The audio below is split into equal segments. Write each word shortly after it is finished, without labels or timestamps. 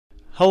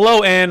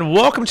Hello and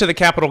welcome to the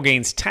Capital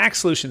Gains Tax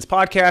Solutions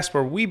podcast,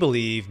 where we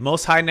believe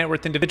most high net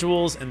worth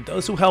individuals and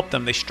those who help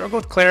them, they struggle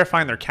with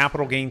clarifying their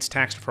capital gains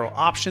tax deferral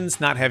options.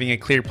 Not having a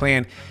clear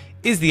plan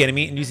is the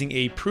enemy, and using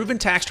a proven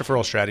tax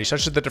deferral strategy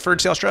such as the Deferred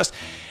Sales Trust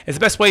is the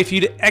best way for you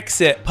to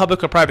exit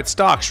public or private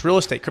stocks, real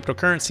estate,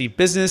 cryptocurrency,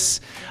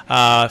 business,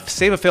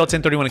 save a failed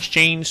 1031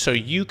 exchange so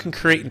you can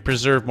create and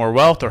preserve more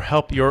wealth or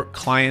help your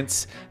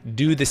clients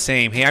do the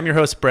same. Hey, I'm your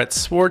host, Brett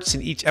Swarts.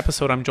 In each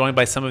episode, I'm joined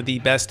by some of the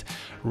best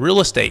real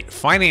estate,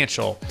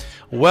 financial,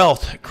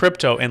 wealth,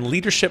 crypto, and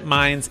leadership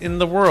minds in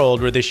the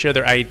world, where they share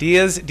their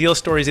ideas, deal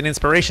stories, and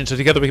inspiration. So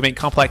together we can make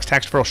complex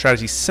tax deferral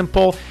strategies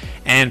simple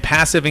and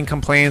passive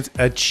income plans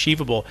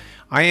achievable.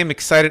 I am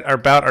excited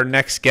about our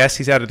next guest.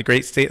 He's out of the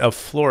great state of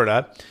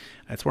Florida.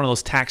 It's one of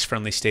those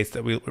tax-friendly states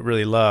that we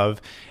really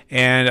love.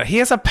 And he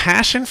has a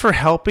passion for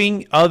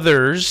helping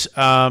others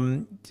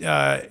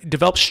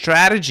develop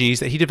strategies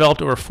that he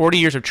developed over 40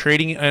 years of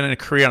trading and a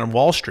career on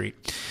Wall Street.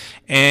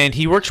 And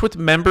he works with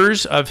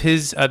members of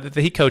his that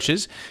he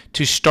coaches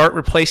to start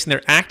replacing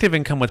their active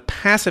income with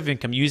passive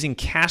income using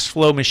cash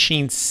flow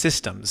machine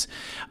systems.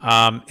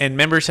 And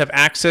members have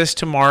access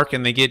to Mark,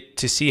 and they get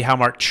to see how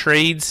Mark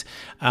trades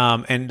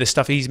and the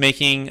stuff he's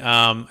making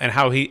and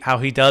how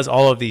he does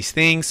all of these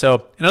things.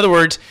 So in other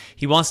words,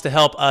 he wants to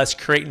help us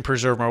create and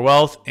preserve more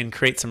wealth and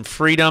create some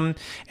freedom.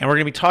 And we're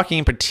going to be talking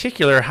in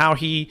particular how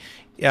he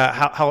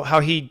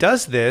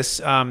does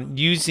this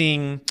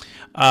using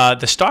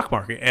the stock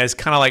market as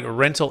kind of like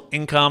rental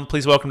income.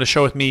 Please welcome to the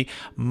show with me,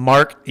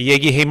 Mark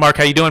Yegge. Hey, Mark,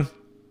 how you doing?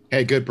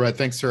 Hey, good, Brett.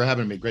 Thanks for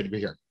having me. Great to be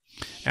here.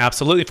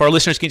 Absolutely. For our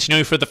listeners getting to know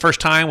you for the first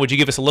time, would you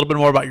give us a little bit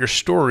more about your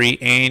story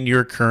and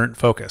your current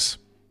focus?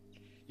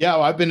 Yeah,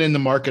 well, I've been in the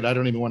market. I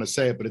don't even want to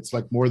say it, but it's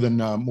like more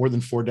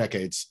than 4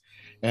 decades.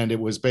 And it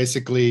was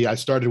basically, I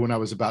started when I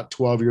was about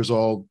 12 years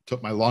old,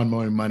 took my lawn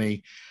mowing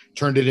money,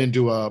 turned it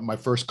into my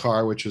first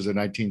car, which was a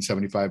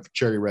 1975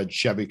 cherry red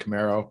Chevy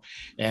Camaro.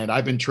 And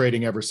I've been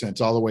trading ever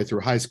since, all the way through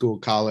high school,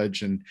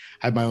 college, and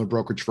had my own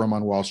brokerage firm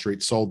on Wall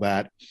Street, sold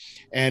that.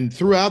 And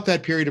throughout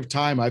that period of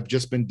time, I've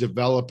just been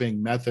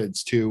developing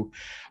methods to,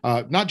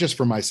 not just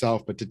for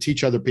myself, but to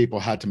teach other people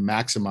how to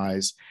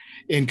maximize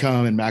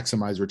income and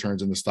maximize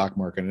returns in the stock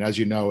market. And as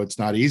you know, it's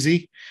not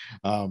easy.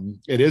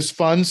 It is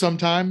fun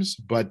sometimes,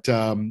 but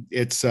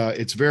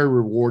it's very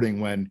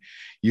rewarding when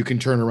you can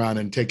turn around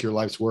and take your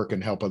life's work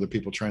and help other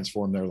people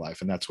transform their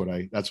life. And that's what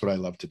I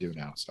love to do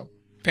now. So.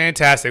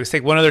 Fantastic. Let's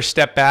take one other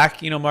step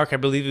back. You know, Mark, I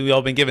believe we've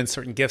all been given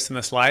certain gifts in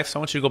this life. So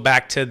I want you to go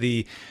back to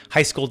the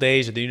high school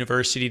days or the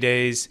university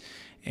days.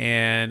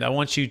 And I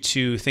want you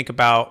to think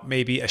about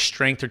maybe a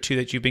strength or two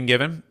that you've been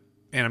given.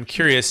 And I'm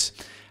curious,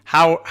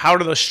 how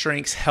do those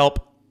strengths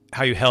help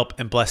how you help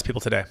and bless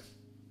people today?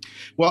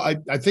 Well,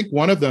 I think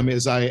one of them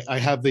is I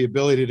have the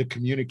ability to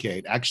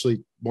communicate,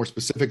 actually more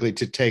specifically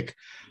to take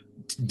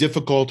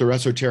difficult or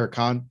esoteric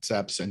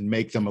concepts and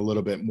make them a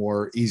little bit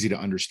more easy to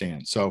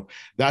understand. So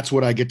that's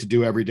what I get to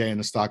do every day in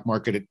the stock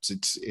market.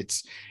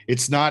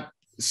 It's not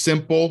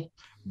simple,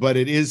 but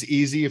it is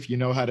easy if you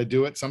know how to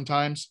do it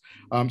sometimes.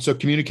 So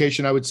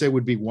communication, I would say,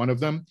 would be one of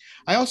them.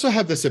 I also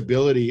have this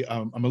ability.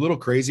 I'm a little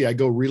crazy. I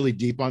go really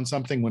deep on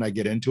something when I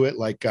get into it.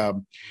 Like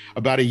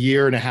about a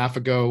year and a half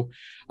ago,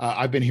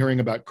 I've been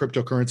hearing about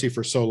cryptocurrency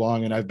for so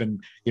long, and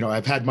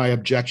I've had my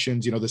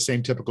objections, the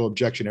same typical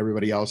objection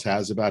everybody else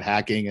has about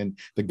hacking and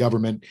the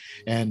government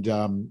and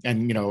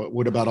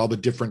what about all the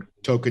different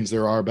tokens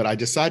there are. But I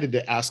decided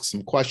to ask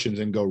some questions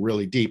and go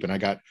really deep, and I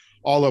got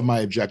all of my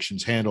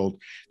objections handled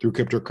through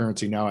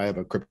cryptocurrency. Now I have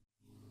a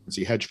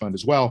cryptocurrency hedge fund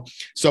as well.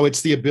 So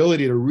it's the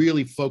ability to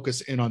really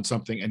focus in on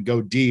something and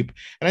go deep.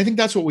 And I think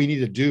that's what we need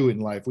to do in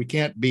life. We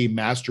can't be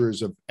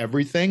masters of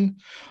everything.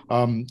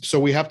 So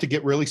we have to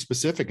get really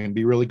specific and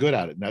be really good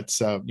at it. And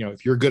that's,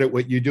 if you're good at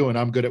what you do and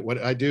I'm good at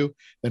what I do,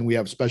 then we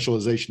have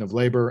specialization of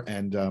labor,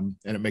 and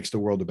it makes the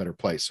world a better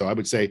place. So I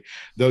would say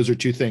those are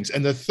two things.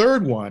 And the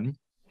third one,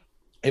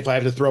 if I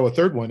have to throw a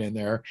third one in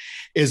there,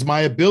 is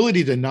my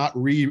ability to not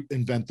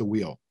reinvent the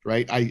wheel,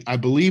 right? I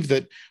believe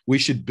that we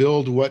should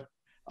build what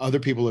other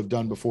people have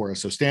done before us.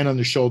 So stand on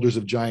the shoulders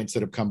of giants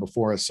that have come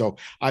before us. So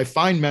I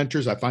find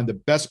mentors, I find the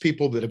best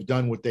people that have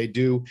done what they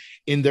do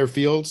in their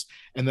fields.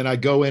 And then I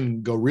go in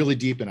and go really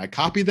deep and I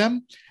copy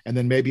them. And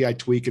then maybe I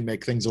tweak and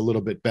make things a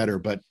little bit better,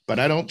 but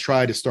I don't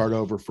try to start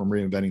over from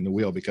reinventing the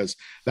wheel, because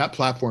that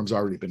platform's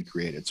already been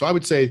created. So I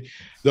would say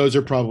those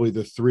are probably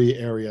the 3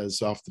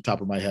 areas off the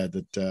top of my head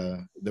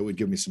that would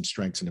give me some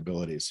strengths and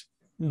abilities.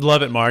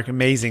 Love it, Mark.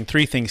 Amazing.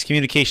 3 things: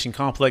 communication,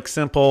 complex,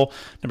 simple.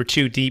 Number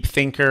 2, deep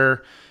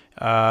thinker.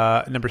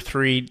 Number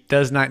 3,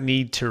 does not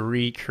need to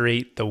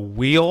recreate the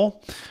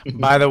wheel.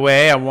 By the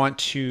way, I want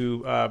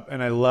to,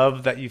 and I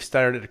love that you've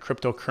started a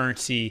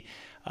cryptocurrency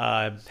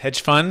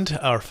hedge fund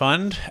or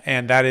fund,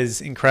 and that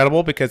is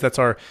incredible, because that's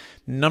our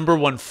number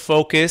one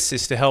focus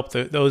is to help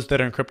those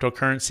that are in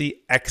cryptocurrency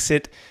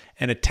exit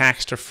in a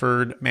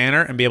tax-deferred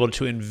manner and be able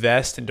to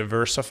invest and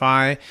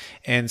diversify.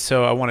 And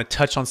so I want to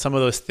touch on some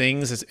of those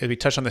things as we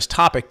touch on this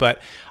topic,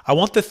 but I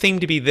want the theme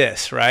to be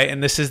this, right?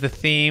 And this is the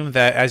theme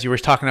that, as you were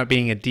talking about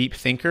being a deep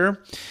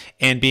thinker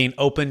and being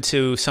open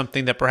to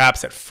something that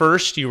perhaps at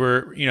first you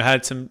were,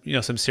 had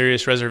some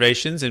serious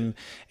reservations, and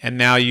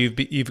now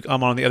you've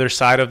come on the other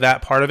side of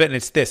that part of it. And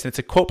it's this, and it's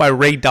a quote by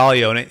Ray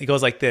Dalio, and it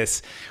goes like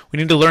this: "We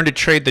need to learn to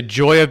trade the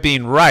joy of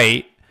being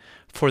right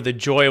for the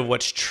joy of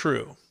what's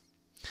true."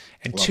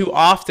 And too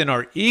often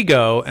our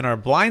ego and our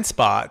blind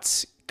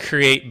spots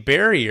create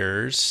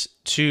barriers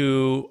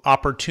to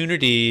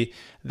opportunity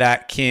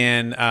that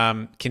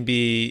can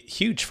be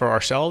huge for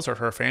ourselves or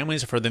for our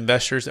families or for the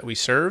investors that we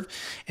serve.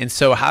 And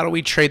so how do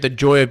we trade the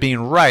joy of being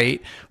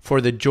right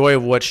for the joy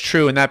of what's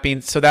true? And that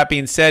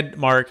being said,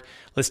 Mark,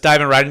 let's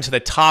dive in right into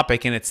the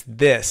topic. And it's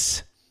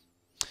this: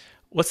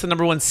 what's the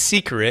number one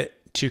secret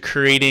to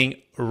creating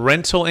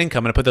rental income?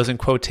 I'm going to put those in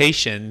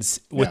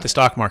quotations with the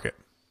stock market.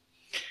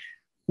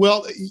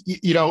 Well,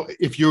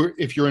 if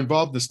you're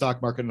involved in the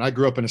stock market, and I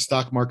grew up in a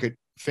stock market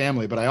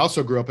family, but I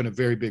also grew up in a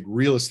very big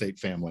real estate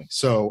family.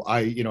 So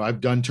I've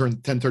done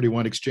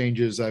 1031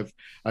 exchanges. I've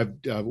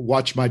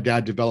watched my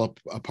dad develop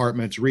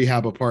apartments,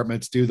 rehab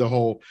apartments, do the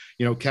whole,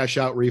 cash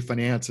out,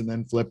 refinance, and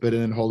then flip it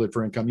and then hold it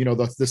for income.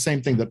 The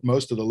same thing that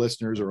most of the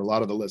listeners, or a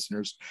lot of the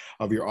listeners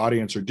of your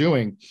audience, are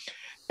doing.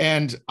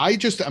 And I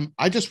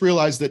just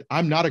realized that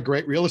I'm not a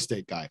great real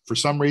estate guy. For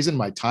some reason,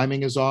 my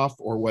timing is off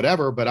or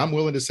whatever, but I'm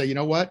willing to say, you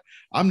know what?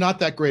 I'm not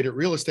that great at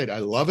real estate. I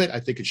love it. I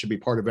think it should be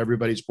part of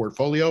everybody's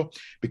portfolio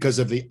because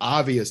of the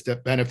obvious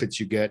benefits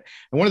you get.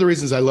 And one of the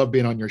reasons I love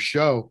being on your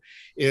show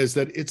is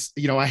that it's,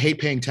 I hate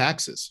paying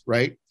taxes,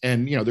 right?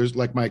 And, there's,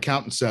 like my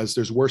accountant says,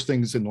 there's worse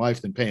things in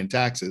life than paying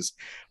taxes.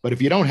 But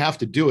if you don't have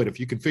to do it, if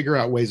you can figure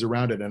out ways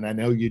around it, and I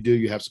know you do,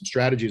 you have some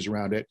strategies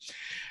around it,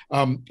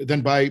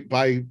 then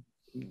by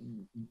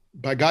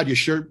God, you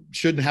sure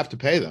shouldn't have to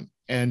pay them.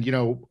 And,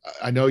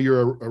 I know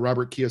you're a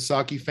Robert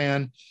Kiyosaki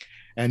fan,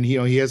 and,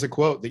 he has a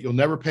quote that you'll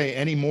never pay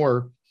any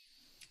more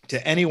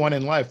to anyone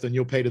in life than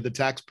you'll pay to the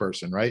tax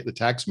person, right? The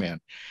tax man.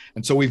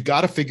 And so we've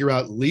got to figure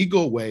out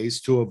legal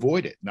ways to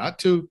avoid it, not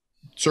to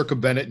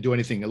circumvent it and do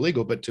anything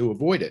illegal, but to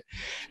avoid it.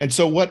 And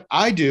so what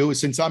I do is,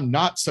 since I'm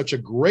not such a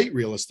great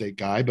real estate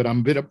guy, but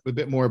I'm a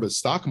bit more of a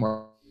stock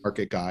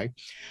market guy,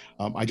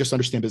 I just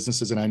understand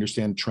businesses and I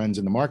understand trends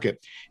in the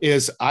market,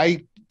 is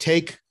I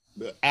take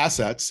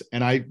assets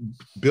and I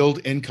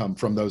build income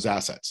from those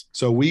assets.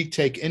 So we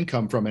take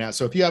income from an asset.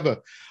 So if you have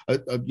a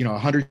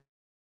 100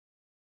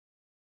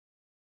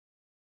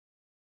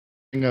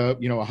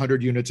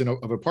 100 units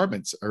of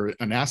apartments or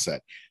an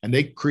asset, and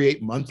they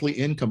create monthly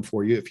income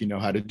for you if you know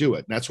how to do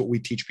it. And that's what we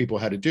teach people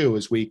how to do,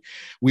 is we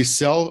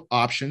sell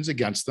options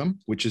against them,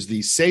 which is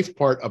the safe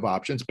part of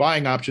options.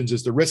 Buying options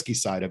is the risky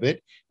side of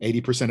it.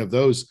 80% of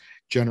those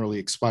generally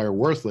expire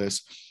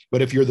worthless.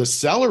 But if you're the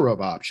seller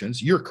of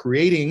options, you're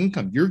creating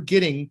income. You're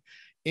getting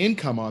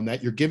income on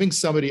that. You're giving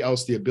somebody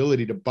else the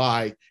ability to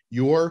buy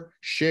your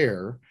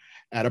share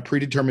at a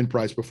predetermined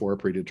price before a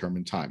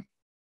predetermined time.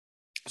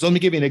 So let me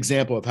give you an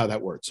example of how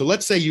that works. So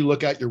let's say you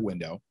look out your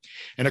window,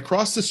 and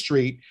across the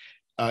street,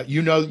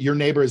 your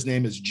neighbor, his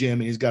name is Jim,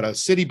 and he's got a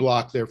city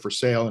block there for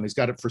sale, and he's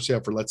got it for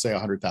sale for, let's say,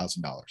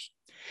 $100,000.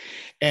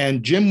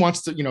 And Jim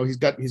wants to,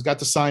 he's got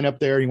the sign up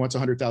there. He wants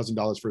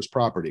 $100,000 for his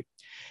property.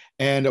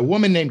 And a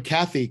woman named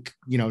Kathy,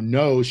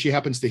 knows, she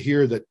happens to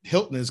hear that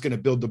Hilton is going to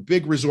build the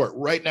big resort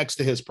right next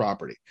to his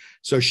property.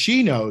 So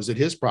she knows that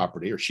his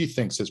property, or she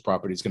thinks his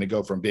property, is going to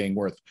go from being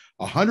worth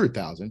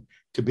 $100,000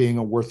 to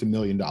being worth $1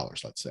 million,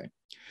 let's say.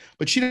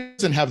 But she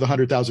doesn't have the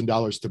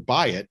 $100,000 to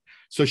buy it.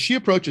 So she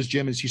approaches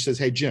Jim and she says,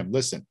 "Hey, Jim,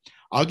 listen,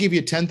 I'll give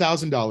you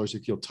 $10,000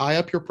 if you'll tie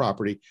up your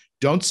property.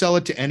 Don't sell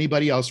it to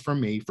anybody else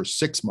from me for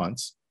 6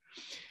 months.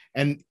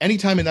 And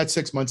anytime in that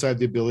 6 months, I have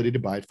the ability to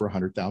buy it for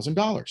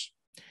 $100,000.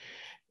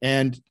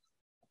 And,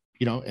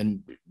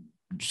 and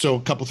so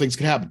a couple of things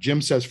can happen.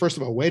 Jim says, first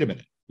of all, wait a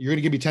minute, you're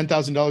going to give me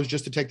 $10,000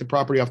 just to take the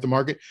property off the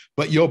market,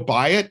 but you'll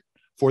buy it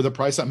for the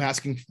price I'm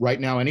asking right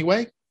now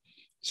anyway?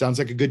 Sounds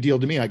like a good deal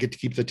to me. I get to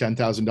keep the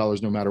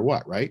 $10,000 no matter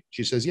what, right?"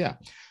 She says, "Yeah."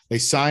 They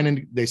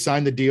sign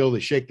the deal, they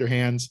shake their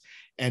hands,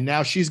 and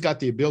now she's got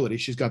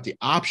the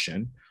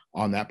option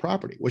on that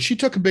property. Well, she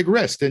took a big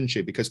risk, didn't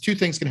she? Because two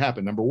things can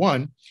happen. Number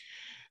one,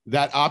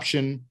 that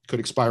option could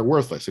expire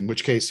worthless, in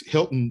which case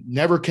Hilton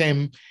never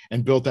came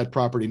and built that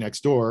property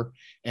next door,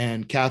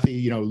 and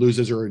Kathy,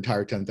 loses her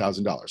entire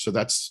 $10,000. So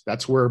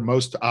that's where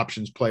most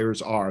options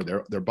players are.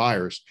 They're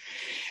buyers.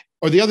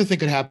 Or the other thing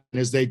could happen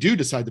is they do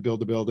decide to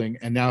build the building,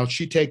 and now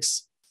she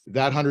takes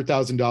that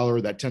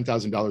 $100,000, that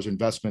 $10,000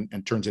 investment,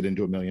 and turns it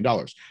into $1 million.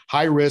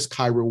 High risk,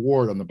 high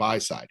reward on the buy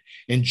side.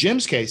 In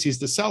Jim's case, he's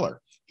the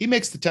seller. He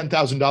makes the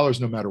 $10,000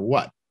 no matter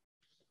what.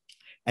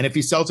 And if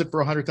he sells it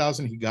for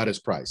 $100,000, he got his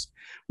price.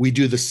 We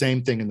do the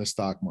same thing in the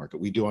stock market.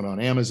 We do it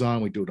on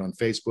Amazon. We do it on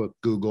Facebook,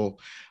 Google.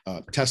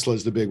 Tesla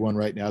is the big one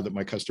right now that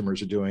my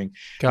customers are doing.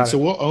 So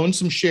we'll own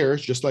some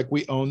shares just like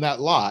we own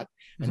that lot,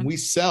 and we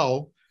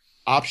sell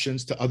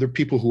options to other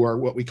people who are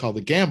what we call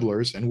the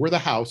gamblers, and we're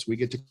the house. We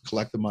get to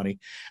collect the money.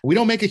 We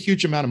don't make a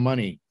huge amount of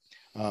money,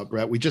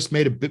 Brett. We just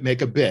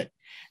make a bit,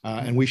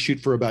 and we shoot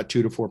for about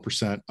 2 to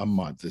 4% a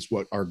month is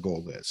what our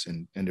goal is.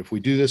 And if we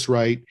do this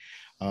right,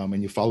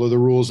 and you follow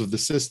the rules of the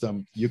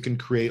system, you can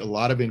create a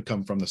lot of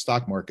income from the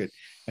stock market,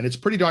 and it's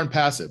pretty darn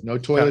passive. No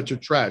toilets or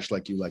trash,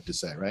 like you like to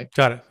say, right?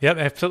 Got it. Yep,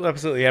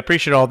 absolutely. I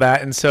appreciate all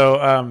that. And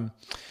so,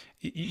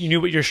 you knew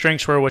what your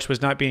strengths were, which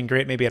was not being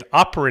great maybe at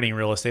operating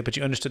real estate, but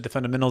you understood the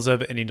fundamentals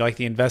of it, and you like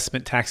the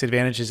investment tax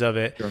advantages of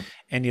it, sure.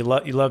 And you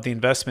love the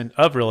investment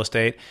of real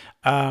estate.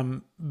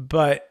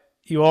 But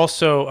you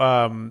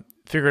also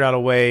figured out a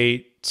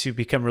way to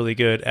become really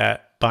good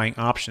at buying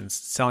options,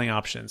 selling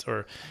options,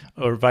 or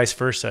vice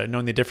versa,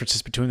 knowing the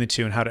differences between the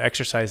two and how to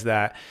exercise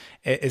that.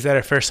 Is that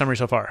a fair summary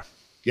so far?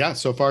 Yeah,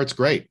 so far it's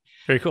great.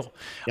 Very cool.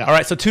 Yeah. All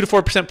right, so 2 to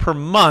 4% per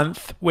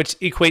month, which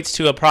equates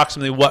to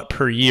approximately what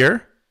per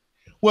year?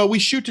 Well, we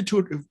shoot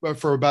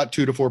for about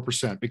 2 to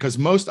 4% because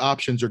most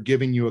options are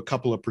giving you a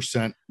couple of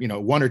percent,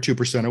 1 or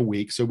 2% a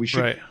week. So we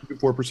shoot 2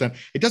 to 4%.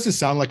 It doesn't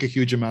sound like a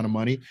huge amount of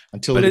money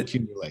until it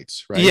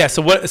accumulates, right? Yeah.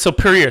 So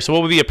per year. So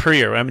what would be a per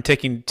year? I'm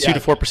taking 2 to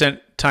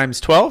 4% times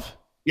 12.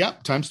 Yeah,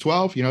 times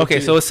 12. Okay,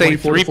 so let's say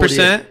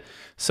 3%.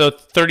 So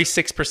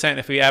 36%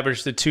 if we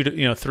average the 2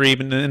 to 3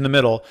 in the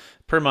middle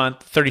per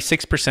month,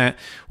 36%,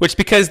 which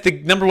because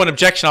the number one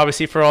objection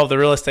obviously for all the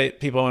real estate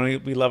people,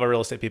 and we love our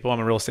real estate people, I'm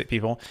a real estate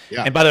people.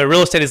 Yeah. And by the way,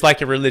 real estate is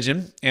like a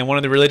religion. And one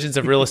of the religions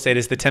of real estate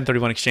is the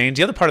 1031 exchange.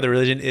 The other part of the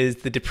religion is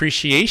the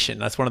depreciation.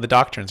 That's one of the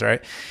doctrines,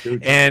 right?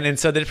 And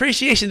so the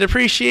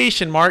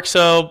depreciation, Mark.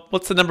 So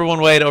what's the number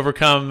one way to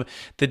overcome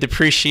the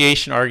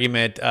depreciation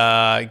argument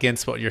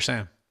against what you're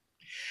saying?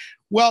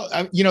 Well,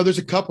 there's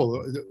a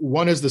couple.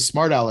 One is the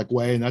smart aleck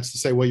way, and that's to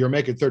say, well, you're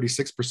making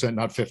 36%,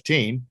 not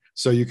 15,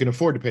 so you can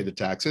afford to pay the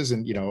taxes.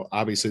 And,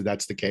 obviously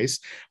that's the case,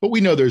 but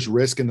we know there's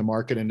risk in the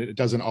market and it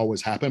doesn't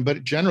always happen.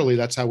 But generally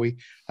that's how we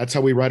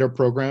write our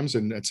programs,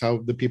 and that's how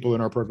the people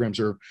in our programs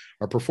are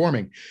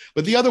performing.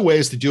 But the other way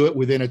is to do it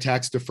within a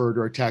tax deferred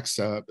or a tax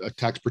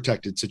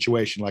protected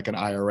situation like an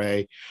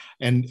IRA.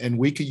 And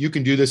you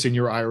can do this in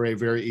your IRA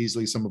very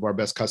easily. Some of our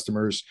best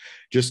customers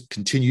just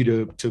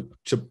continue to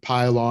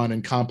pile on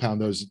and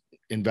compound those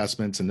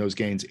investments and those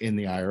gains in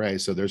the IRA.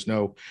 So there's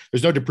no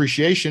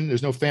depreciation,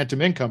 there's no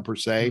phantom income per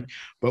se,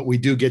 but we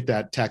do get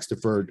that tax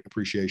deferred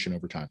appreciation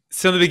over time.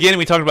 So in the beginning,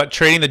 we talked about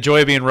trading the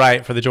joy of being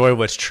right for the joy of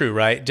what's true,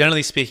 right?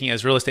 Generally speaking,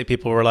 as real estate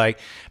people, we're like,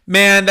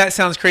 man, that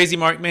sounds crazy,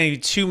 Mark. Man,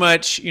 too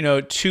much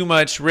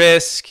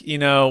risk.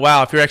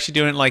 Wow, if you're actually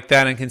doing it like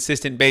that on a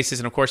consistent basis,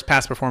 and of course,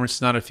 past performance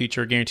is not a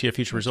future guarantee of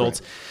future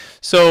results. Right.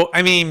 So,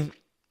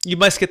 you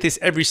must get this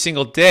every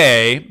single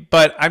day,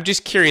 but I'm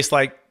just curious,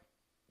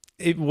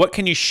 what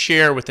can you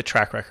share with the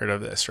track record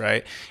of this,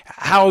 right?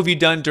 How have you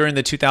done during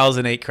the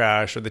 2008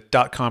 crash or the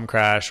 .com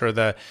crash or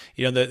the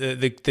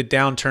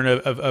downturn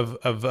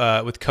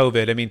of with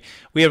COVID?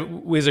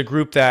 We as a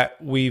group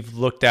that we've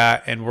looked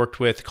at and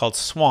worked with called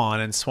Swan,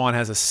 and Swan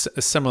has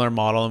a similar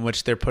model in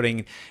which they're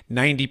putting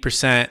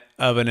 90%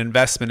 of an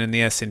investment in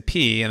the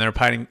S&P, and they're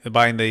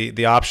buying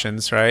the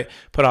options, right?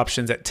 Put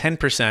options at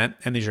 10%,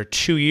 and these are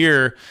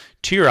two-year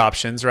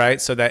options, right?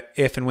 So that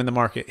if and when the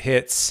market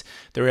hits,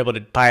 they're able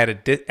to buy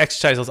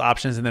exercise those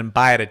options and then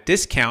buy at a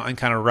discount and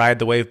kind of ride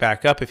the wave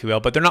back up, if you will.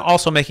 But they're not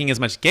also making as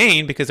much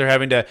gain because they're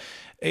having to,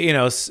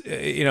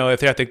 if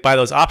they have to buy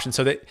those options.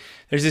 So that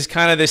there's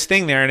this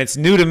thing there, and it's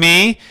new to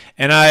me.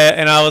 And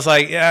I was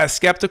like, yeah,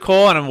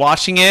 skeptical, and I'm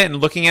watching it and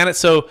looking at it.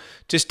 So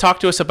just talk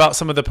to us about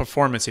some of the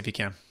performance if you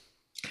can.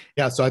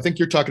 Yeah, so I think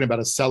you're talking about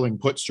a selling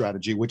put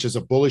strategy, which is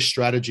a bullish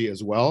strategy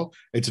as well.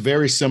 It's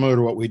very similar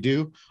to what we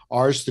do.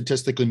 Ours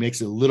statistically makes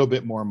it a little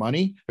bit more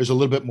money. There's a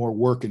little bit more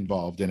work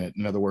involved in it.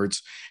 In other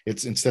words,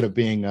 it's instead of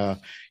being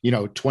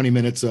 20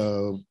 minutes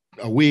a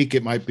week,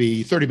 it might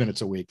be 30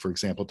 minutes a week, for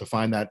example, to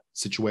find that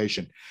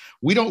situation.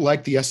 We don't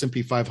like the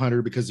S&P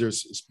 500 because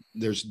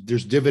there's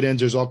dividends,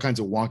 there's all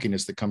kinds of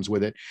wonkiness that comes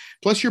with it.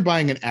 Plus, you're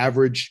buying an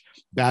average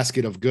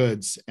basket of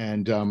goods.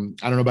 And I don't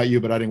know about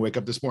you, but I didn't wake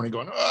up this morning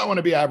going, I want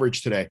to be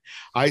average today.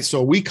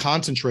 So we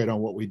concentrate on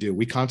what we do.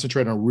 We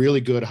concentrate on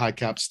really good high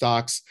cap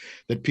stocks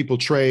that people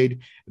trade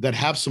that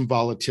have some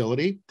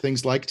volatility.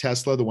 Things like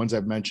Tesla, the ones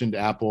I've mentioned,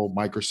 Apple,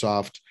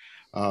 Microsoft,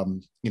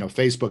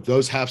 Facebook,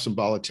 those have some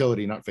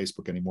volatility, not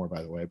Facebook anymore,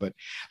 by the way, but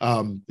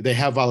they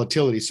have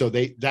volatility. So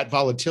that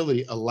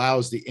volatility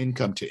allows the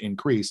income to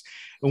increase.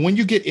 And when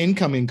you get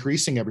income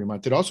increasing every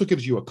month, it also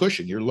gives you a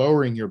cushion. You're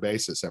lowering your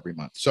basis every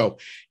month. So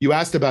you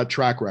asked about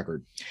track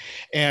record,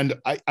 and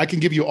I can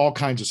give you all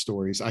kinds of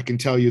stories. I can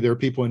tell you there are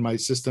people in my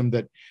system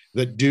that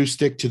do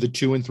stick to the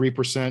 2 and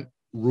 3%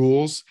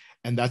 rules.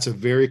 And that's a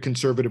very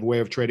conservative way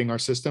of trading our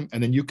system.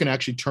 And then you can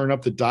actually turn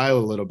up the dial a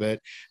little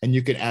bit, and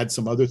you can add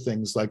some other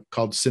things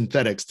called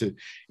synthetics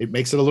it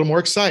makes it a little more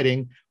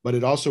exciting, but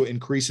it also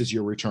increases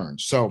your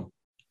returns. So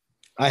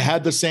I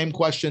had the same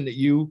question that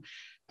you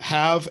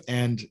have.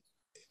 And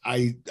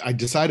I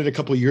decided a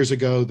couple of years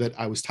ago that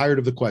I was tired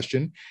of the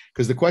question,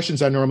 because the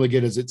questions I normally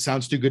get is, it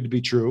sounds too good to be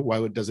true.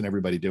 Why doesn't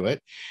everybody do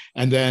it?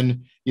 And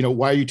then,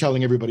 why are you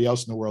telling everybody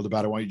else in the world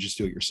about it? Why don't you just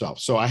do it yourself?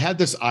 So I had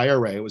this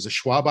IRA. It was a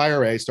Schwab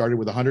IRA, started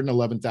with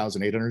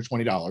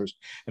 $111,820.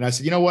 And I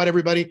said, you know what,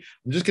 everybody,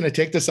 I'm just going to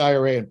take this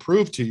IRA and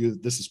prove to you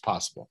that this is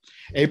possible.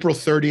 April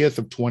 30th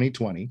of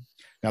 2020.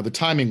 Now the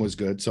timing was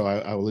good, so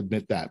I will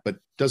admit that, but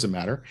doesn't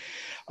matter.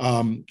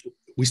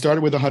 We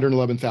started with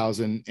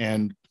 111,000,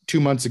 and 2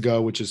 months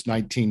ago, which is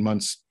 19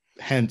 months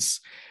hence,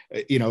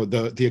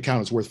 the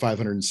account is worth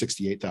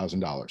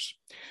 $568,000.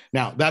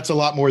 Now that's a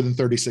lot more than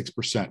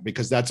 36%,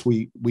 because that's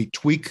we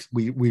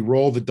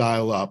roll the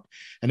dial up.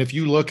 And if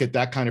you look at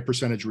that kind of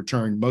percentage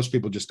return, most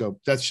people just go,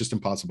 that's just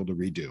impossible to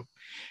redo.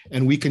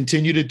 And we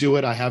continue to do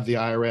it. I have the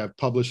IRA, I've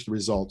published the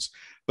results.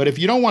 But if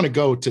you don't want to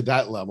go to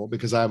that level,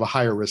 because I have a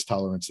higher risk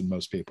tolerance than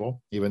most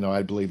people, even though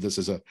I believe this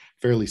is a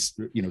fairly,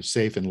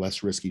 safe and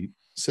less risky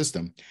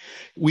system,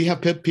 we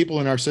have people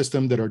in our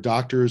system that are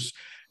doctors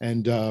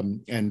and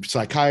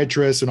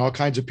psychiatrists and all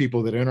kinds of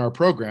people that are in our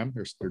program.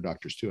 They're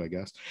doctors too, I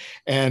guess.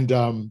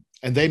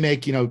 And they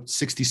make,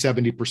 60,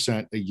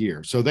 70% a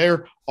year. So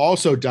they're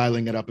also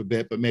dialing it up a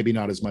bit, but maybe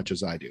not as much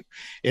as I do.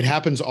 It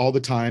happens all the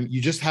time.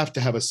 You just have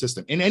to have a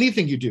system in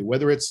anything you do,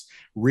 whether it's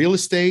real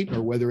estate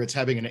or whether it's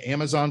having an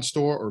Amazon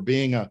store or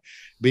being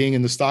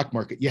in the stock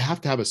market. You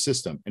have to have a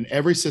system, and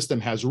every system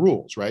has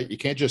rules, right? You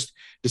can't just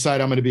decide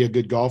I'm going to be a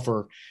good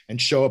golfer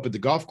and show up at the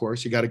golf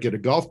course. You got to get a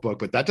golf book,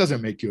 but that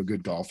doesn't make you a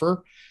good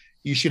golfer.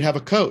 You should have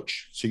a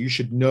coach. So you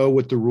should know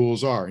what the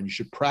rules are, and you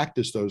should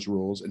practice those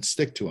rules and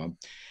stick to them.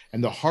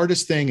 And the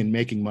hardest thing in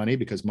making money,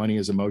 because money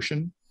is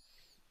emotion,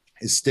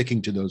 is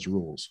sticking to those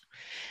rules.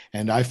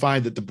 And I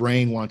find that the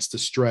brain wants to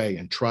stray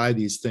and try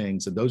these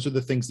things. And those are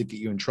the things that get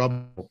you in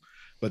trouble.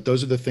 But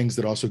those are the things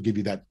that also give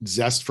you that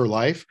zest for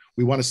life.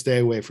 We want to stay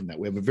away from that.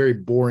 We have a very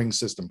boring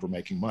system for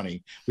making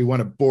money. We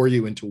want to bore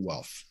you into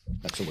wealth.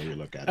 That's the way we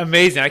look at it.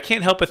 Amazing. I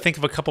can't help but think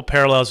of a couple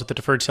parallels with the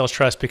Deferred Sales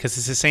Trust, because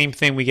it's the same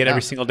thing we get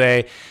every single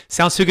day.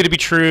 Sounds too good to be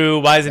true.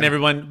 Why hasn't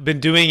everyone been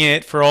doing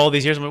it for all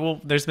these years? I'm like, well,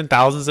 there's been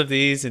thousands of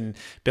these and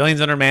billions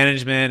under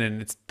management,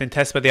 and it's been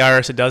tested by the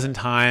IRS a dozen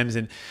times.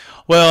 And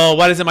well,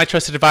 why doesn't my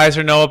trusted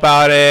advisor know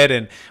about it?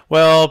 And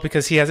well,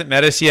 because he hasn't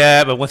met us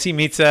yet, but once he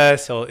meets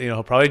us,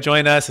 he'll probably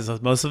join us,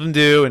 as most of them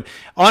do, and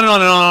on and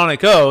on and on it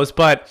goes.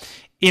 But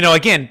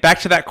again, back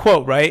to that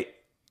quote, right?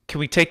 Can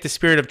we take the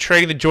spirit of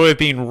trading the joy of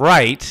being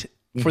right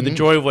for the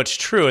joy of what's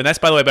true? And that's,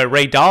 by the way, by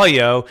Ray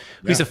Dalio,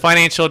 who's a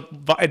financial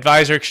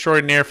advisor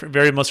extraordinaire,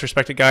 very most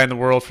respected guy in the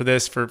world for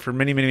this for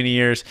many, many, many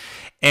years.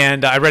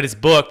 And I read his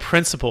book,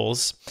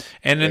 Principles,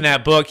 and in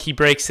that book, he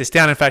breaks this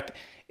down. In fact,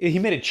 he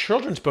made a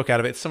children's book out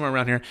of it. It's somewhere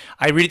around here.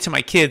 I read it to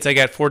my kids. I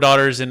got 4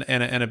 daughters and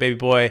a baby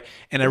boy,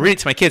 and I read it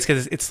to my kids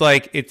because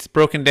it's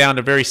broken down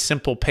to very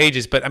simple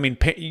pages. But I mean,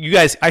 you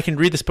guys, I can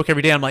read this book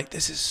every day. I'm like,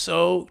 this is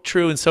so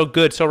true and so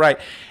good, so right.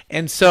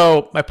 And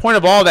so my point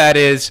of all that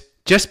is,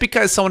 just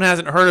because someone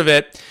hasn't heard of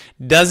it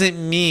doesn't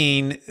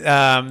mean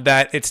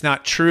that it's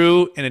not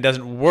true and it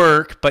doesn't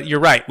work. But you're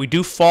right. We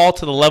do fall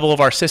to the level of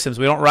our systems.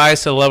 We don't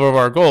rise to the level of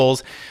our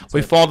goals.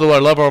 We fall to the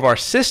level of our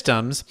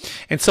systems.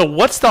 And so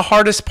what's the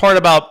hardest part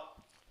about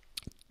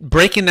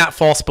breaking that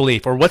false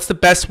belief? Or what's the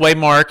best way,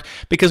 Mark?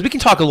 Because we can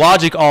talk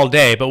logic all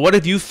day, but what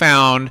have you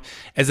found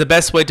as the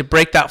best way to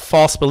break that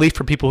false belief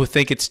for people who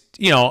think it's,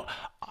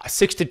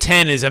 6 to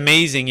 10 is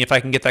amazing if I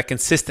can get that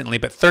consistently,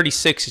 but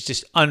 36 is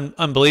just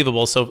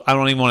unbelievable. So I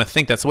don't even want to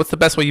think that. So what's the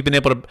best way you've been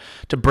able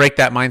to break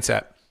that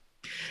mindset?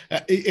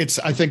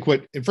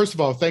 First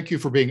of all, thank you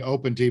for being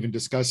open to even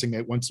discussing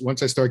it.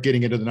 Once I start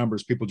getting into the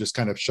numbers, people just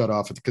kind of shut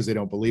off because they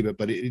don't believe it,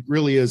 but it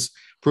really is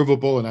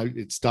provable and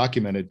it's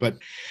documented. But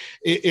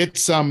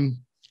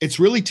it's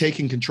really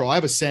taking control. I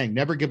have a saying: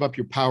 never give up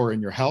your power in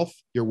your health,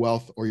 your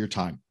wealth, or your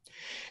time.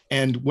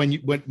 And when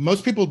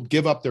most people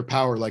give up their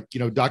power, like,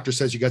 doctor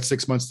says you got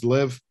 6 months to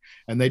live,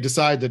 and they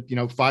decide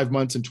that, 5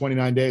 months and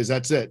 29 days,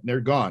 that's it, and they're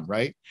gone.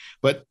 Right.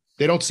 But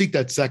they don't seek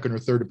that second or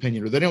third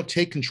opinion, or they don't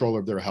take control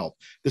of their health.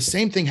 The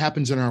same thing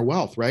happens in our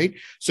wealth, right?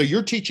 So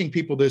you're teaching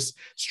people this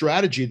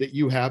strategy that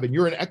you have, and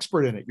you're an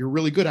expert in it. You're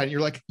really good at it. You're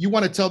like, you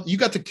want to tell, you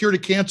got the cure to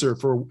cancer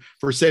for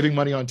saving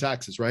money on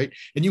taxes, right?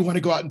 And you want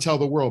to go out and tell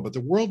the world, but the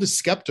world is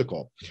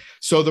skeptical.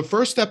 So the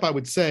first step I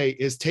would say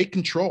is take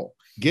control,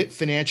 get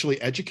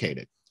financially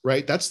educated.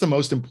 Right? That's the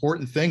most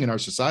important thing in our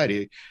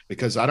society,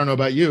 because I don't know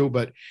about you,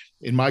 but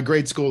in my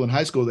grade school and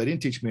high school, they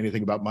didn't teach me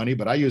anything about money,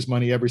 but I use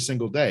money every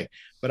single day.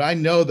 But I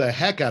know the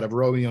heck out of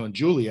Romeo and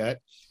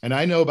Juliet, and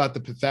I know about the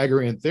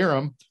Pythagorean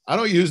theorem. I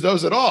don't use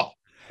those at all.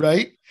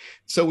 Right?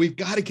 So we've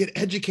got to get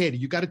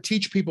educated. You got to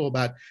teach people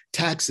about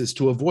taxes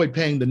to avoid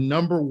paying the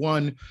number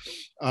one,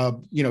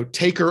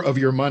 taker of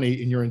your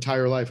money in your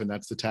entire life. And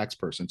that's the tax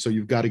person. So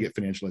you've got to get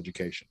financial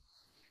education.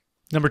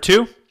 Number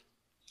 2.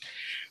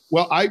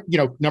 Well,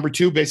 number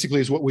 2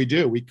 basically is what we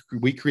do.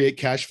 We create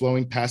cash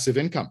flowing passive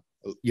income.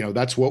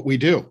 That's what we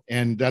do.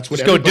 And that's what,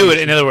 just go do it.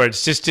 In other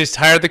words, just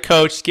hire the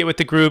coach, get with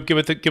the group, get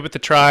with the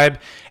tribe,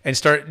 and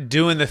start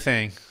doing the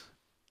thing.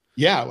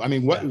 Yeah. I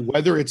mean,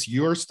 whether it's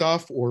your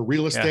stuff or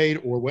real estate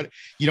or what,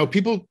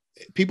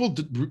 people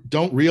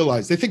don't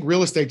realize, they think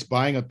real estate's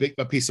buying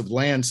a piece of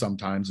land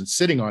sometimes and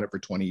sitting on it for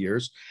 20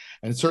 years.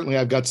 And certainly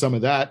I've got some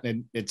of that,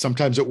 and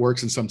sometimes it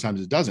works and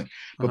sometimes it doesn't.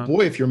 But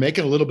boy, if you're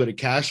making a little bit of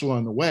cash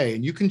along the way,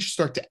 and you can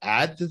start to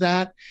add to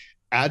that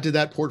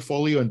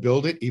portfolio and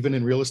build it, even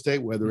in real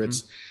estate, whether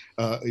it's,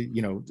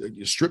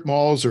 strip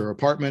malls or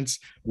apartments,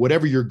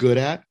 whatever you're good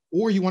at,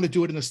 or you want to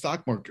do it in the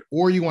stock market,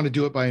 or you want to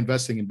do it by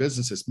investing in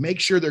businesses, make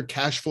sure they're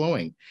cash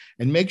flowing,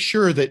 and make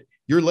sure that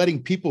you're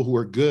letting people who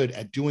are good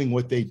at doing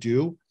what they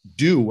do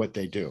what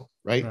they do,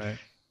 right?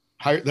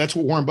 That's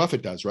what Warren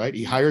Buffett does, right?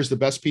 He hires the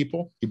best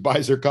people, he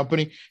buys their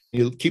company,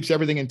 he keeps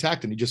everything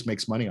intact, and he just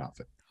makes money off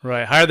it.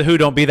 Right. Hire the who,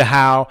 don't be the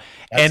how.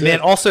 And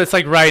then also it's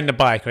like riding a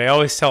bike. I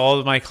always tell all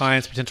of my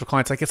clients, potential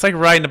clients, like, it's like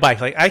riding a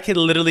bike. Like, I could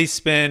literally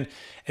spend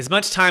as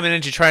much time and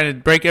energy trying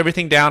to break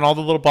everything down, all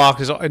the little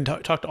boxes, and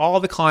talk to all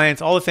the clients,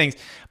 all the things.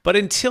 But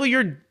until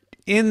you're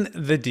in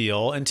the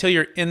deal, until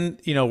you're in,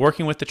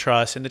 working with the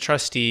trust and the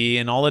trustee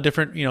and all the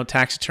different,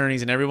 tax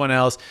attorneys and everyone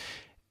else,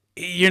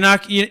 he's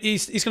going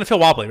to feel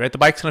wobbly, right? The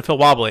bike's going to feel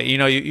wobbly.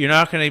 You're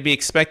not going to be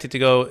expected to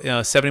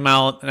go 70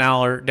 mile an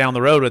hour down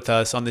the road with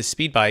us on these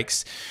speed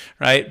bikes,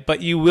 right?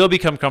 But you will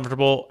become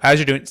comfortable as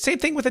you're doing. Same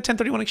thing with a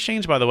 1031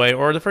 exchange, by the way,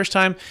 or the first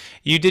time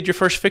you did your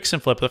first fix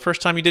and flip, the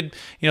first time you did,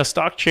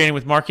 stock trading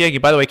with Mark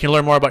Yegge. By the way, you can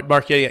learn more about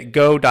Mark Yegge at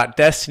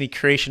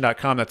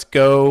go.destinycreation.com. That's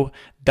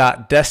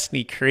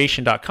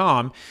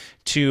go.destinycreation.com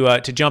to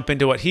jump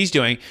into what he's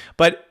doing.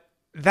 But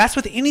that's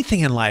with anything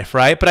in life,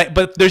 right? But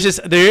there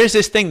is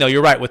this thing, though.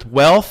 You're right, with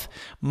wealth,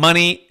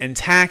 money, and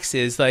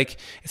taxes. Like,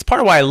 it's part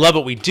of why I love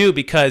what we do,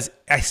 because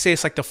I say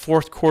it's like the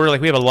fourth quarter.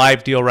 Like, we have a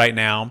live deal right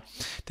now.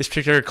 This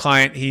particular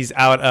client, he's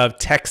out of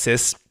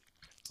Texas.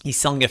 He's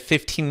selling a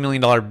 $15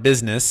 million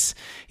business.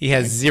 He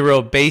has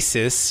zero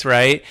basis,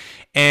 right?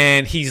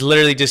 And he's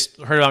literally just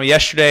heard about me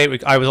yesterday.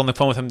 I was on the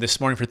phone with him this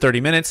morning for 30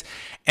 minutes,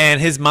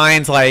 and his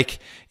mind's like,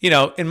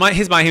 in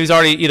his mind, he was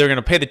already either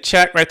going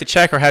to write the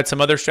check, or had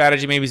some other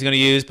strategy maybe he's going to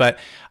use. But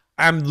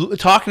I'm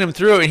talking him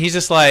through it, and he's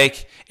just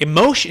like,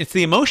 emotion. It's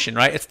the emotion,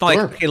 right? It's not like,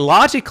 okay,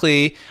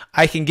 logically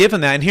I can give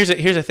him that. And here's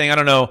the thing. I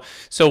don't know.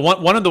 So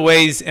one of the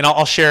ways, and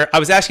I'll share. I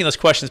was asking those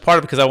questions part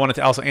of it because I wanted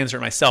to also answer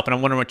it myself, and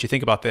I'm wondering what you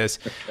think about this.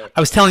 I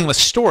was telling him a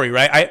story,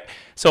 right?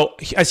 So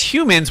as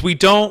humans, we're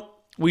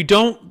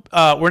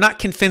not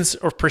convinced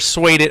or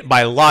persuaded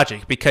by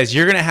logic, because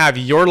you're going to have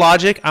your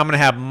logic, I'm going to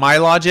have my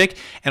logic,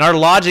 and our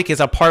logic is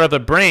a part of the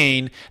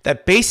brain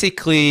that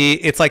basically,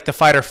 it's like the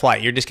fight or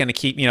flight. You're just going to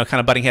keep, kind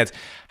of butting heads.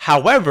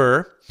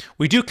 However,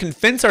 we do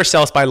convince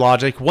ourselves by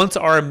logic once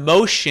our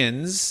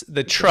emotions,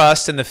 the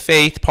trust and the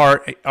faith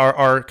part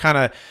are kind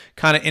of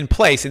in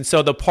place. And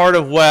so the part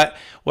of what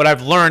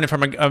I've learned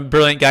from a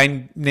brilliant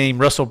guy named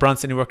Russell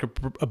Brunson, who wrote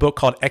a book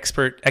called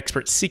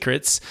Expert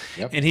Secrets.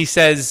 And he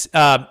says,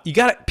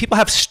 people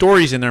have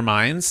stories in their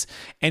minds,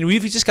 and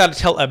we've just got to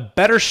tell a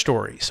better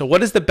story. So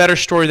what is the better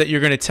story that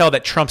you're going to tell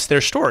that trumps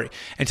their story?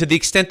 And to the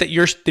extent that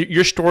your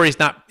story is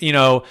not,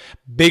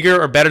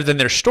 bigger or better than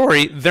their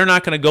story, they're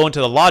not going to go into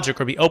the logic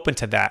or be open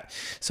to that.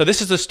 So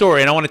this is the story,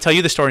 and I want to tell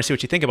you the story and see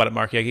what you think about it,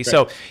 Mark Yegge.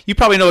 So you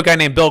probably know a guy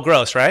named Bill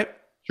Gross, right?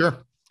 Sure.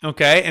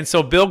 Okay, and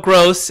so Bill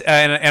Gross,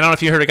 and I don't know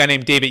if you heard a guy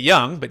named David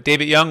Young, but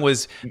David Young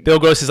was Bill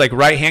Gross's like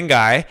right-hand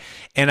guy,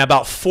 and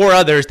about four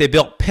others, they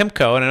built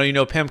PIMCO, and I know you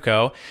know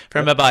PIMCO,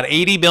 from about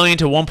 80 billion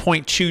to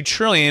 1.2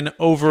 trillion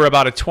over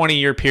about a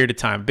 20-year period of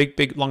time,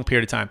 big, long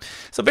period of time.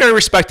 So very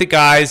respected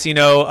guys,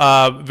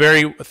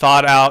 very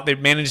thought out. They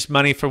managed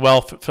money for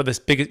wealth for this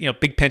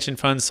big pension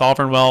funds,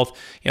 sovereign wealth,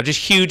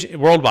 just huge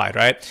worldwide,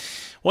 right?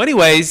 Well,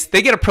 anyways,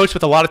 they get approached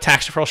with a lot of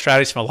tax deferral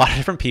strategies from a lot of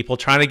different people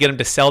trying to get them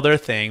to sell their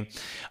thing.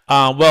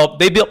 Well,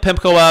 they built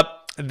PIMCO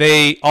up.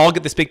 They all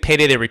get this big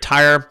payday. They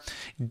retire.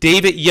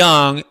 David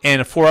Young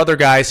and four other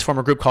guys form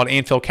a group called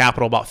Anfield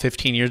Capital about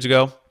 15 years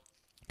ago.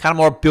 Kind of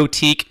more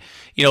boutique,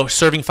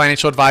 serving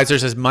financial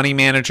advisors as money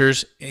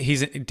managers.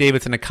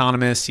 David's an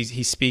economist.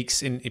 He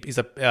speaks, and he's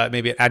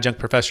maybe an adjunct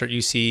professor at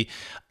UC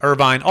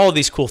Irvine. All of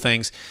these cool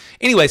things.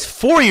 Anyways,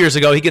 4 years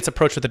ago, he gets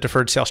approached with the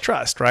Deferred Sales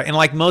Trust, right? And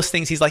like most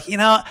things, he's like,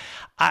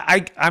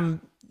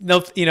 I'm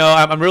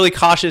really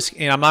cautious,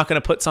 and I'm not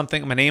going to put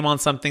my name on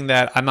something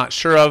that I'm not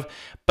sure of.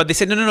 But they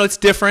said, no, it's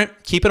different.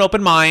 Keep an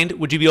open mind.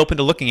 Would you be open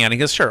to looking at it? He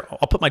goes, sure,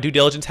 I'll put my due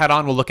diligence hat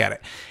on. We'll look at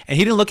it. And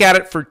he didn't look at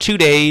it for 2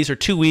 days or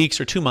 2 weeks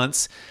or 2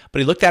 months, but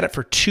he looked at it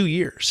for 2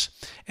 years.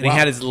 And He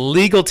had his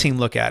legal team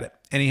look at it,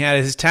 and he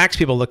had his tax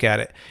people look at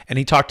it, and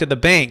he talked to the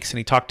banks, and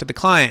he talked to the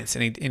clients,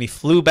 and he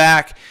flew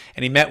back,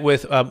 and he met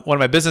with one of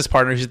my business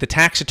partners, who's the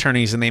tax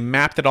attorneys, and they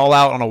mapped it all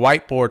out on a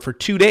whiteboard for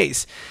 2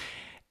 days.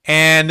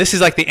 And this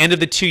is like the end of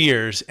the 2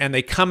 years, and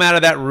they come out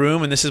of that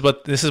room, and this is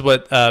what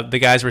the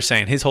guys were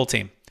saying, his whole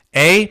team.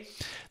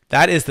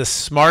 That is the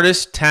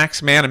smartest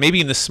tax man, and maybe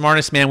even the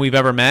smartest man we've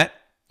ever met.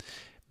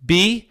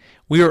 B,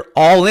 we are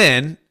all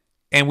in,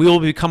 and we will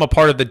become a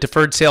part of the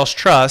Deferred Sales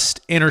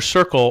Trust inner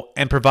circle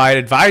and provide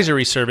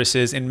advisory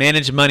services and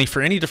manage money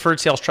for any Deferred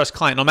Sales Trust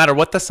client, no matter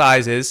what the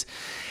size is.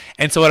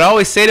 And so what I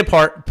always say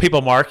to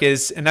people, Mark,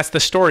 is, and that's the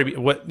story.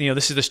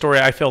 This is the story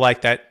I feel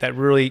like that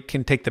really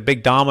can take the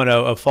big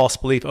domino of false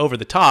belief over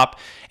the top.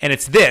 And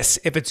it's this: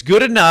 if it's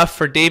good enough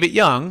for David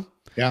Young,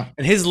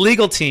 and his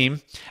legal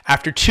team,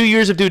 after 2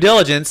 years of due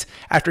diligence,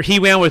 after he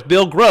went with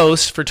Bill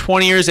Gross for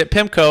 20 years at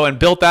PIMCO and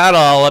built that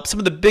all up, some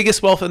of the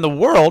biggest wealth in the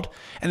world,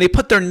 and they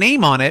put their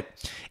name on it,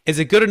 is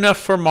it good enough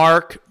for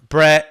Mark,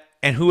 Brett,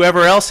 and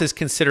whoever else is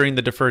considering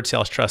the Deferred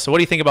Sales Trust? So what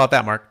do you think about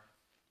that, Mark?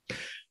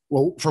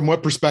 Well, from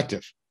what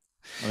perspective?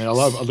 I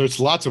mean, there's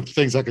lots of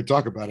things I could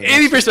talk about.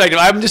 Any perspective.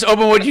 I'm just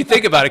open what you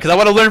think about it, because I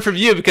want to learn from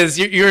you, because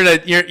you're in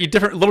a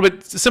different, a little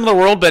bit similar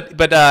world,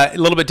 but a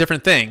little bit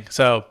different thing.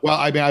 So, well,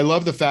 I mean, I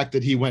love the fact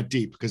that he went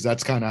deep, because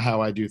that's kind of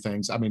how I do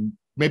things. I mean,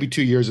 maybe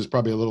 2 years is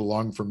probably a little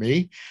long for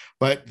me,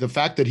 but the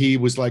fact that he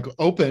was like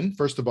open,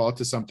 first of all,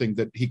 to something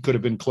that he could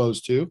have been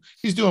closed to.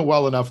 He's doing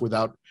well enough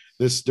without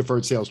this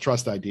Deferred Sales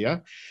Trust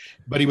idea,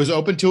 but he was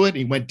open to it.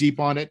 He went deep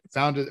on it,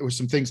 found that there were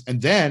some things,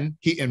 and then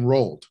he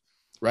enrolled.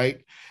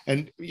 Right.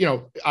 And,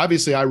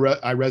 obviously I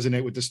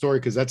resonate with the story,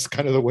 because that's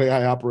kind of the way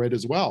I operate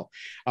as well.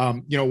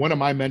 One of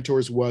my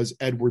mentors was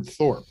Edward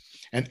Thorp,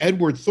 and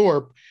Edward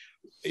Thorp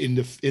in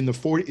the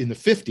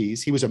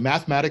 50s, he was a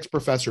mathematics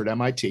professor at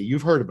MIT.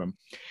 You've heard of him.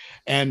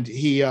 And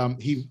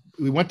we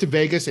went to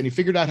Vegas, and he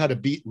figured out how to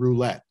beat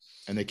roulette,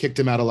 and they kicked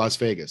him out of Las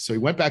Vegas. So he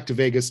went back to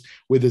Vegas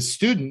with his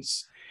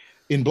students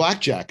in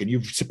blackjack. And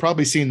you've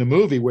probably seen the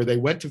movie where they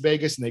went to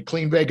Vegas and they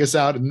cleaned Vegas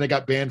out, and then they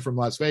got banned from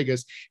Las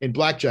Vegas in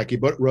blackjack. He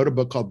wrote a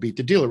book called Beat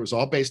the Dealer. It was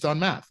all based on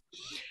math.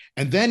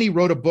 And then he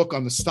wrote a book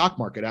on the stock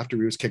market after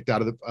he was kicked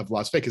out of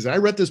Las Vegas. And I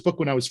read this book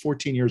when I was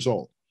 14 years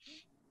old.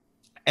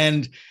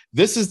 And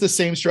this is the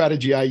same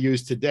strategy I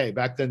use today.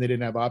 Back then, they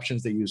didn't have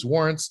options. They used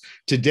warrants.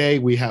 Today,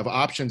 we have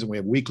options, and we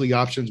have weekly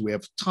options. We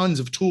have tons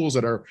of tools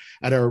at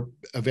our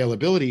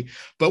availability,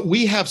 but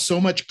we have so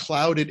much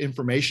clouded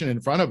information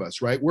in front of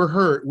us, right?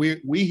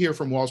 We hear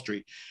from Wall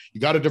Street, you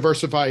got to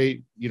diversify,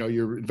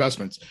 your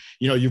investments.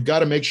 You've got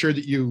to make sure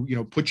that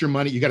you put your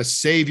money, you got to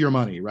save your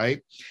money, right?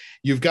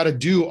 You've got to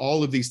do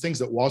all of these things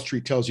that Wall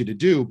Street tells you to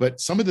do, but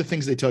some of the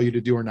things they tell you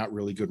to do are not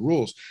really good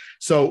rules.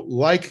 So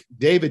like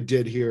David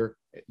did here,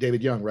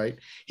 David Young, right?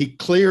 He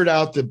cleared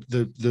out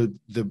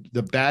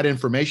the bad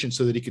information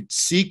so that he could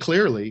see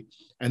clearly,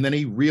 and then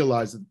he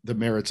realized the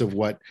merits of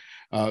what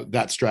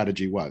that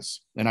strategy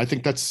was. And I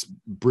think that's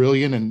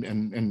brilliant,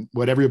 and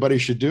what everybody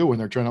should do when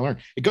they're trying to learn.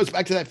 It goes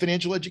back to that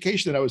financial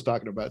education that I was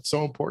talking about. It's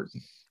so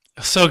important.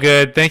 So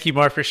good. Thank you,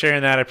 Mark, for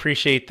sharing that. I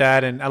appreciate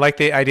that. And I like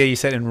the idea you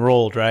said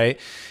enrolled, right?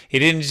 He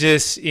didn't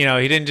just,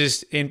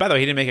 and by the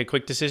way, he didn't make a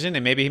quick decision,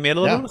 and maybe he made a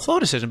little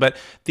slow decision, but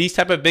these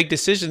type of big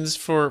decisions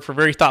for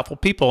very thoughtful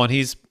people. And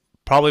he's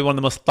probably one of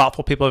the most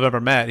thoughtful people I've ever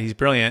met. He's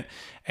brilliant.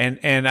 And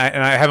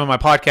I have on my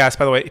podcast,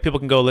 by the way, people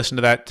can go listen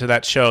to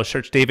that show.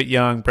 Search David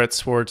Young, Brett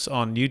Swarts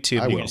on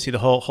YouTube. You can see the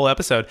whole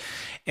episode.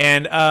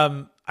 And,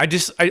 I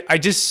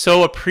just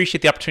so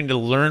appreciate the opportunity to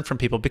learn from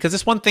people, because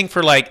it's one thing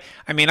for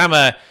I'm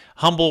a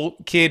humble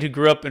kid who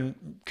grew up in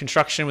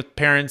construction with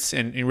parents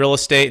and in real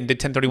estate and did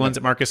 1031s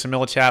at Marcus and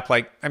Millichap.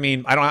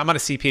 I'm not a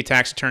CPA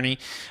tax attorney,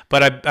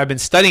 but I've been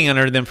studying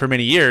under them for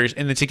many years.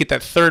 And then to get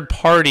that third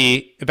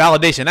party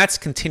validation, that's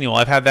continual.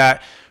 I've had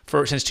that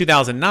since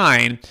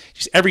 2009.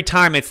 Just every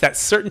time, it's that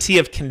certainty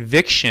of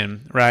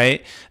conviction,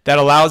 right, that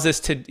allows us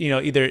to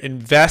either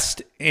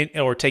invest in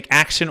or take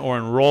action or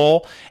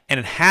enroll.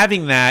 And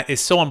having that is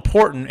so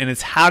important. And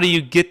it's, how do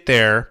you get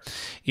there?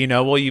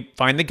 Well, you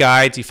find the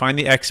guides, you find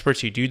the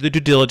experts, you do the due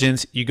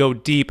diligence, you go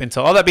deep. And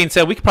so all that being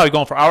said, we could probably go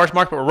on for hours,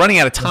 Mark, but we're running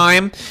out of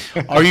time.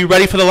 Are you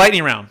ready for the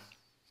lightning round?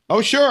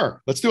 Oh,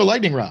 sure. Let's do a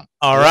lightning round.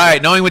 All right.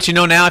 Knowing what you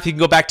know now, if you can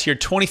go back to your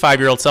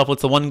 25-year-old self,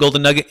 what's the one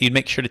golden nugget you'd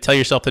make sure to tell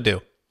yourself to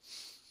do?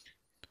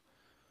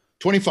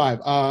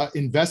 25,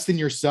 invest in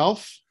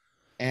yourself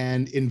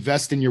and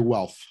invest in your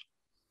wealth.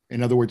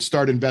 In other words,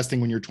 start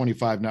investing when you're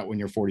 25, not when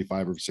you're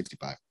 45 or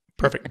 65.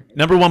 Perfect.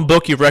 Number one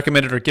book you've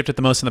recommended or gifted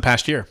the most in the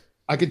past year?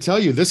 I can tell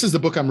you, this is the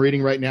book I'm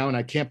reading right now, and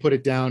I can't put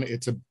it down.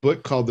 It's a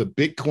book called The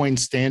Bitcoin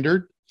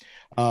Standard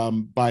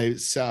by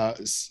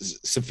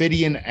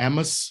Safidian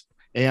Amos,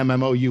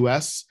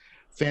 Ammous.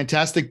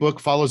 Fantastic book,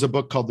 follows a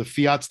book called The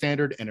Fiat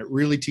Standard, and it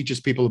really teaches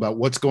people about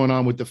what's going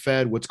on with the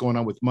Fed, what's going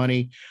on with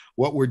money,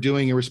 what we're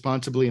doing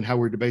irresponsibly, and how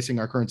we're debasing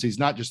our currencies,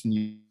 not just in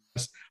the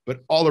US,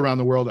 but all around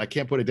the world. I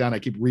can't put it down. I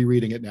keep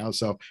rereading it now.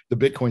 So The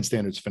Bitcoin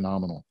Standard is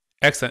phenomenal.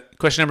 Excellent.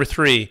 Question number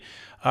 3.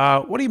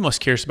 What are you most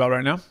curious about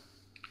right now?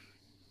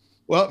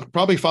 Well,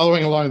 probably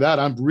following along that,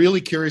 I'm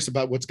really curious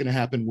about what's going to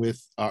happen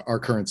with our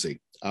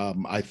currency.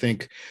 I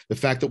think the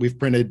fact that we've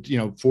printed,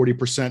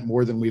 40%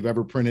 more than we've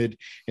ever printed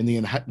in the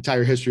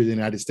entire history of the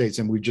United States,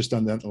 and we've just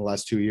done that in the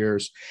last 2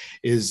 years,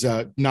 is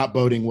not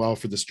boding well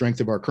for the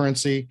strength of our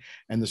currency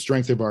and the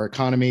strength of our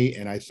economy.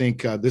 And I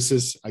think I've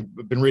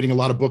been reading a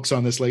lot of books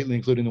on this lately,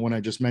 including the one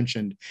I just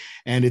mentioned,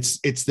 and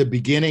it's the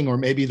beginning or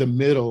maybe the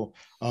middle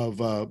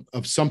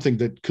of something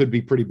that could be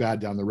pretty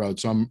bad down the road.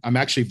 So I'm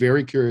actually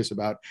very curious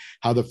about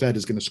how the Fed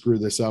is going to screw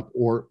this up,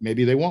 or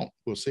maybe they won't.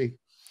 We'll see.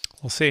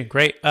 We'll see.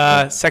 Great.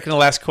 Second to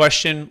last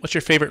question. What's your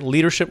favorite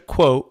leadership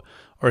quote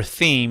or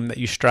theme that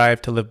you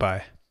strive to live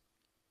by?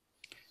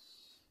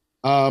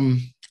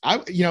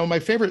 My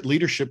favorite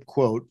leadership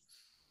quote,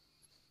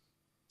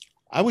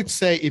 I would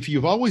say, if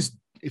you always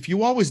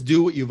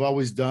do what you've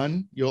always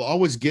done, you'll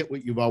always get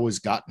what you've always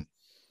gotten.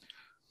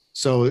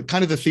 So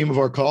kind of the theme of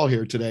our call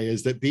here today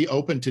is that be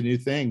open to new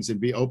things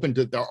and be open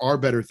to, there are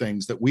better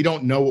things, that we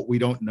don't know what we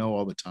don't know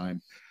all the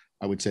time.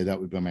 I would say that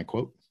would be my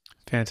quote.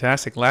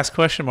 Fantastic. Last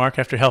question, Mark.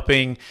 After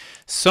helping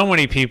so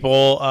many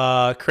people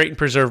create and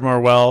preserve more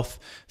wealth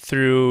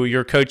through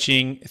your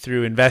coaching,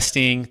 through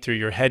investing, through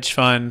your hedge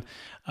fund,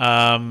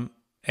 and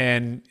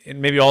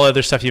maybe all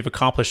other stuff you've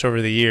accomplished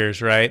over the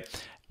years, right?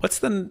 What's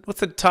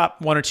the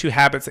top one or two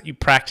habits that you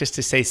practice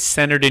to stay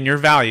centered in your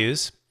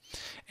values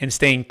and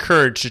stay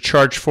encouraged to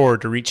charge forward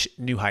to reach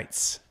new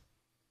heights?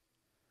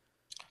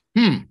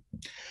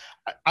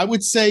 I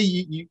would say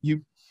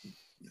you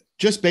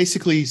just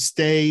basically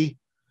stay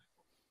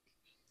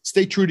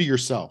true to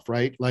yourself,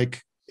 right?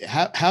 Like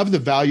have the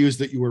values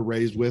that you were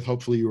raised with.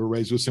 Hopefully you were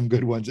raised with some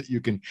good ones that you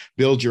can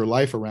build your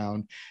life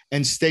around,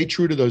 and stay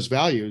true to those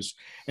values.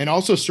 And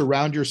also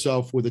surround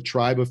yourself with a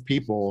tribe of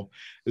people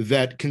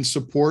that can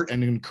support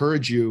and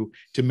encourage you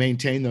to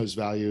maintain those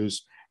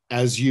values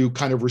as you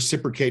kind of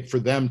reciprocate for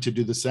them to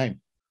do the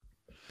same.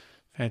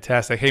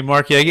 Fantastic. Hey,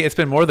 Mark Yegge, it's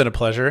been more than a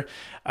pleasure.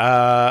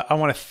 I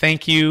want to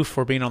thank you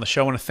for being on the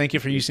show. I want to thank you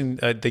for using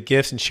the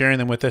gifts and sharing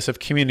them with us of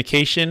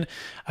communication,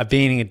 of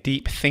being a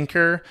deep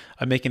thinker,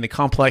 of making the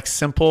complex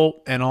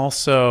simple, and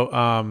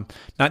also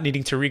not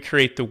needing to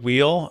recreate the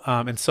wheel,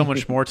 and so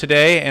much more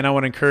today. And I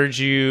want to encourage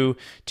you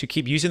to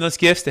keep using those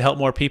gifts to help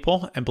more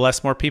people and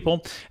bless more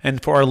people.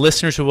 And for our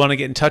listeners who want to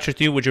get in touch with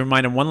you, would you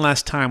remind them one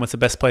last time what's the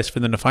best place for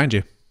them to find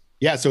you?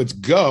 Yeah, so it's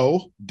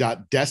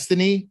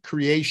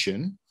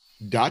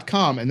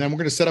go.destinycreation.com. And then we're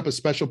going to set up a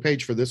special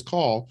page for this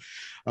call,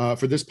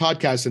 for this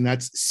podcast, and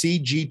that's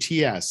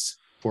CGTS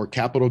for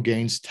Capital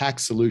Gains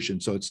Tax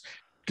Solution. So it's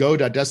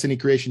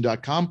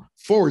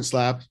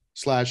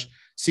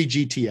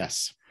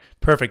go.destinycreation.com/CGTS.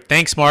 Perfect.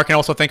 Thanks, Mark. And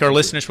also thank our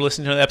listeners for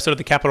listening to the episode of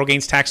the Capital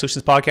Gains Tax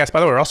Solutions podcast. By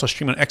the way, we're also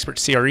streaming on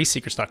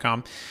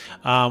expertcresecrets.com,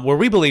 where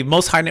we believe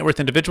most high net worth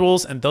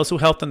individuals and those who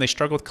help them, they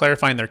struggle with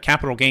clarifying their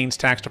capital gains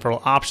tax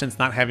deferral options.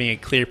 Not having a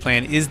clear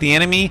plan is the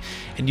enemy,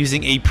 and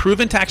using a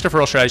proven tax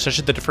deferral strategy such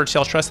as the Deferred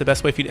Sales Trust, the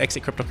best way for you to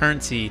exit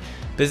cryptocurrency,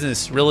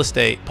 business, real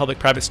estate,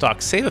 public-private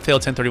stocks, save a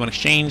failed 1031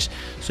 exchange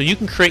so you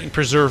can create and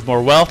preserve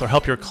more wealth or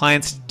help your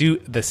clients do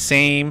the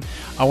same.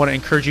 I want to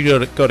encourage you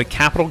to go to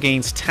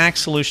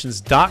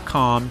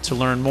capitalgainstaxsolutions.com to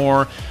learn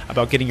more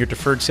about getting your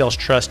Deferred Sales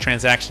Trust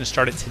transaction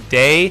started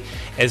today.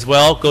 As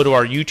well, go to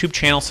our YouTube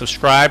channel,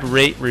 subscribe,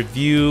 rate,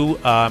 review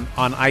on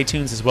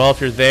iTunes as well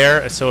if you're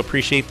there. So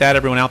appreciate that,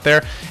 everyone out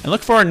there. And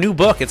look for our new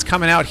book. It's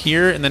coming out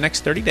here in the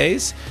next 30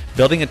 days,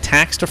 Building a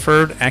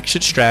Tax-Deferred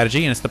Exit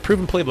Strategy. And it's the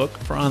proven playbook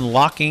for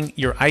unlocking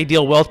your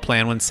ideal wealth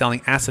plan when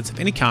selling assets of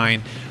any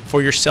kind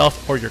for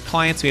yourself or your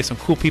clients. We have some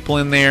cool people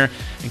in there,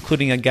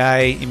 including a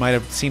guy you might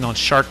have seen on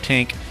Shark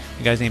Tank.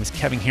 The guy's name is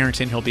Kevin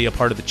Harrington. He'll be a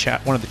part of the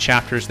one of the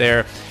chapters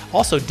there.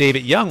 Also,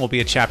 David Young will be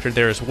a chapter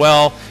there as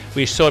well.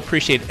 We so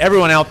appreciate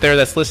everyone out there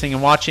that's listening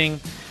and watching.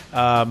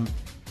 And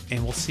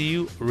we'll see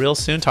you real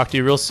soon. Talk to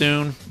you real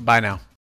soon. Bye now.